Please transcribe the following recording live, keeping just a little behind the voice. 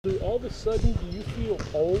all of a sudden, do you feel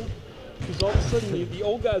old? Because all of a sudden the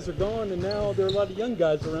old guys are gone, and now there are a lot of young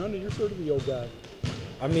guys around, and you're sort of the old guy.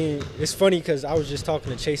 I mean, it's funny because I was just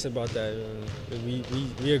talking to Chase about that.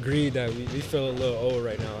 We agreed that we feel a little old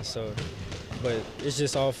right now. So, but it's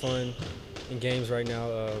just all fun in games right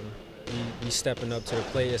now. We stepping up to the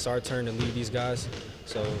plate. It's our turn to lead these guys.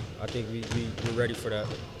 So I think we're ready for that.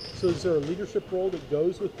 So is there a leadership role that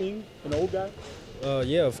goes with being an old guy?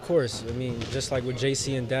 Yeah, of course. I mean, just like with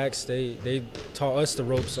JC and Dax, they taught us the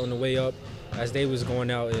ropes on the way up as they was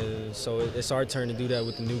going out. So it's our turn to do that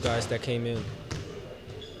with the new guys that came in.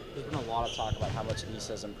 There's been a lot of talk about how much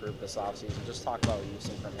Issa's improved this offseason. Just talk about what you've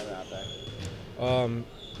seen from him out there.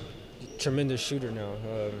 Tremendous shooter now.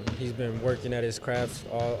 He's been working at his craft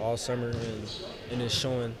all summer, and it's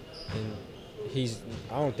showing. And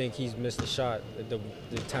I don't think he's missed a shot at the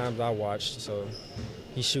times I watched. So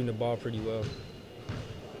he's shooting the ball pretty well.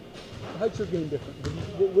 How's your game different?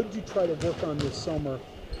 What did you try to work on this summer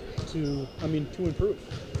to improve?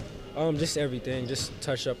 Just everything. Just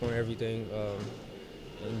touch up on everything.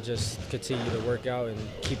 And just continue to work out and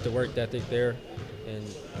keep the work ethic there and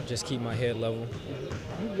just keep my head level.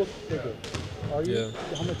 You look bigger. Are you?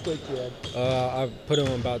 Yeah. How much weight do you add? I put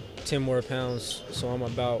on about 10 more pounds, so I'm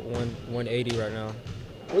about 180 right now.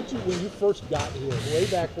 When you first got here, way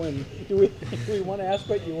back when, do we want to ask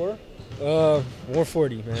what you were?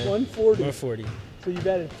 140, man. 140? 140. So you've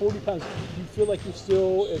added 40 pounds. Do you feel like you're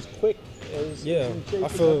still as quick as in shape?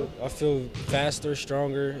 I feel faster,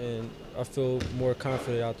 stronger, and I feel more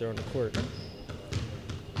confident out there on the court.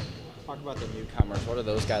 Talk about the newcomers. What do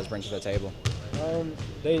those guys bring to the table?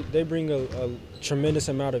 They bring a tremendous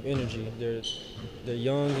amount of energy. They're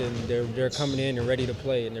young and they're coming in and ready to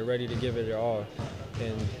play and they're ready to give it their all.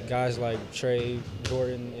 And guys like Trey,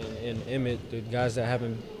 Jordan, and Emmett, the guys that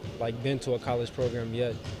haven't been to a college program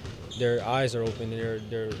yet, their eyes are open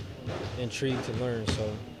and they're intrigued to learn.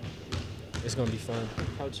 So it's going to be fun.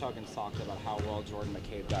 Coach Huggins talked about how well Jordan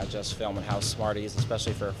McCabe digests film and how smart he is,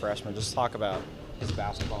 especially for a freshman. Just talk about his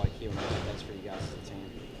basketball IQ and what that's for you guys as a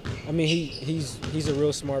team. I mean, he's a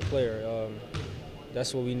real smart player.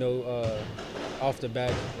 That's what we know off the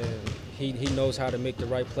bat. And he knows how to make the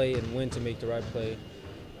right play and when to make the right play.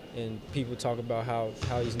 And people talk about how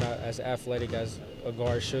he's not as athletic as a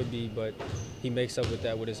guard should be, but he makes up with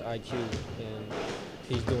that with his IQ, and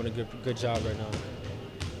he's doing a good job right now.